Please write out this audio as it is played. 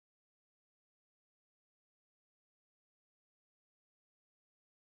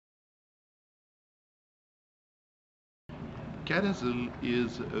CADASIL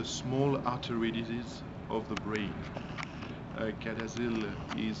is a small artery disease of the brain. CADASIL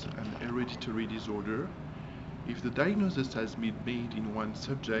is an hereditary disorder. If the diagnosis has been made in one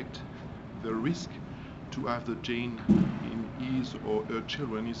subject, the risk to have the gene in his or her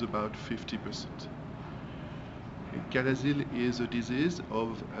children is about 50%. CADASIL is a disease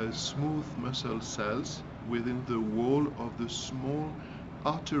of smooth muscle cells within the wall of the small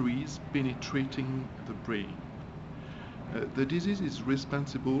arteries penetrating the brain. The disease is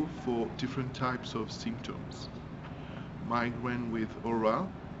responsible for different types of symptoms. Migraine with aura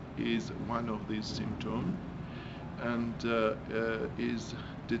is one of these symptoms and is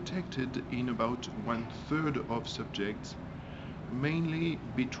detected in about 1/3 of subjects, mainly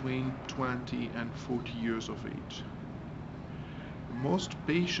between 20 and 40 years of age. Most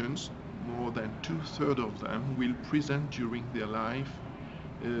patients, more than 2/3 of them, will present during their life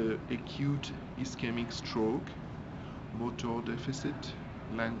acute ischemic stroke, motor deficit,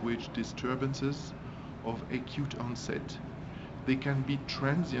 language disturbances of acute onset. They can be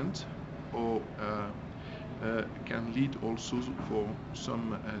transient or can lead also for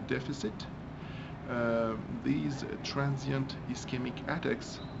some deficit. These transient ischemic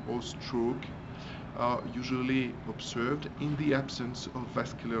attacks or stroke are usually observed in the absence of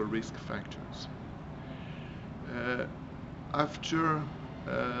vascular risk factors. After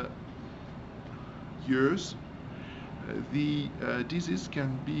years, the disease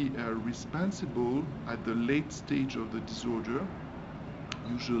can be responsible at the late stage of the disorder,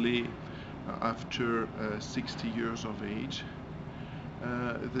 usually after 60 years of age.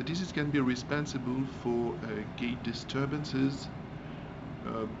 The disease can be responsible for gait disturbances,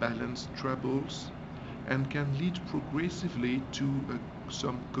 balance troubles, and can lead progressively to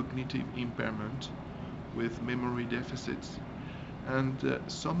some cognitive impairment with memory deficits. And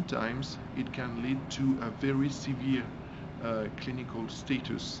sometimes it can lead to a very severe clinical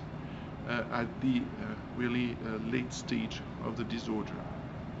status at the really late stage of the disorder.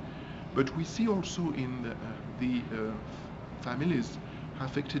 But we see also in the families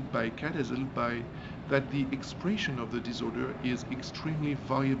affected by CADASIL that the expression of the disorder is extremely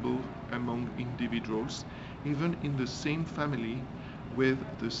variable among individuals, even in the same family with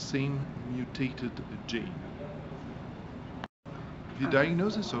the same mutated gene. The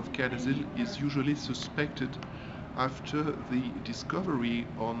diagnosis of CADASIL is usually suspected after the discovery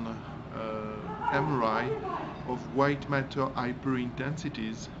on MRI of white matter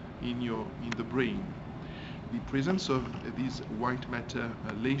hyperintensities in the brain. The presence of these white matter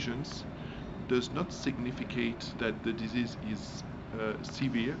lesions does not signify that the disease is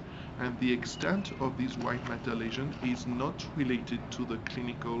severe, and the extent of these white matter lesions is not related to the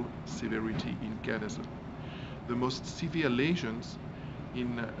clinical severity in CADASIL. The most severe lesions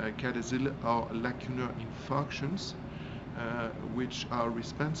in CADASIL are lacunar infarctions, which are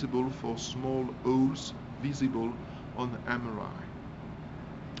responsible for small holes visible on MRI.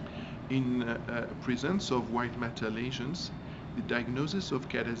 In presence of white matter lesions, the diagnosis of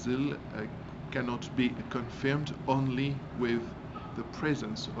CADASIL cannot be confirmed only with the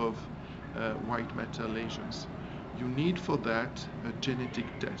presence of white matter lesions. You need for that a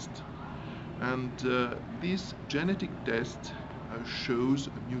genetic test. And this genetic test shows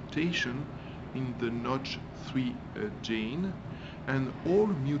a mutation in the Notch3 gene, and all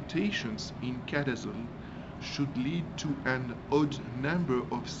mutations in CADASIL should lead to an odd number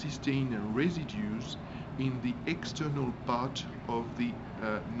of cysteine residues in the external part of the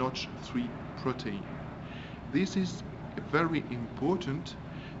Notch3 protein. This is very important,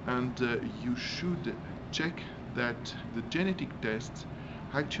 and you should check that the genetic test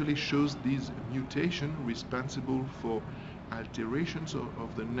actually shows these mutations responsible for alterations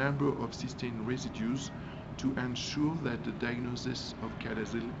of the number of cysteine residues to ensure that the diagnosis of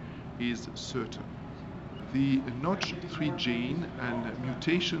CADASIL is certain. The Notch3 gene and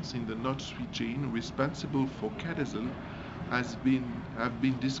mutations in the Notch3 gene responsible for CADASIL have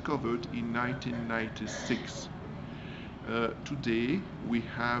been discovered in 1996. Today we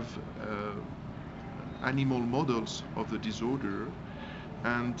have animal models of the disorder,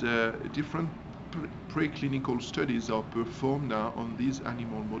 and different preclinical studies are performed now on these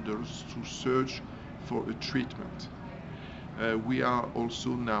animal models to search for a treatment. We are also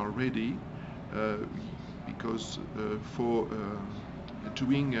now ready because for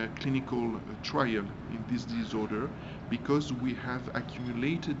doing a clinical trial in this disorder, because we have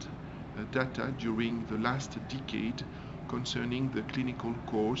accumulated data during the last decade concerning the clinical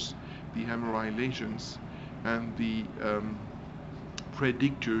course, the MRI lesions, and the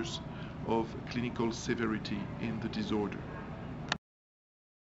predictors of clinical severity in the disorder.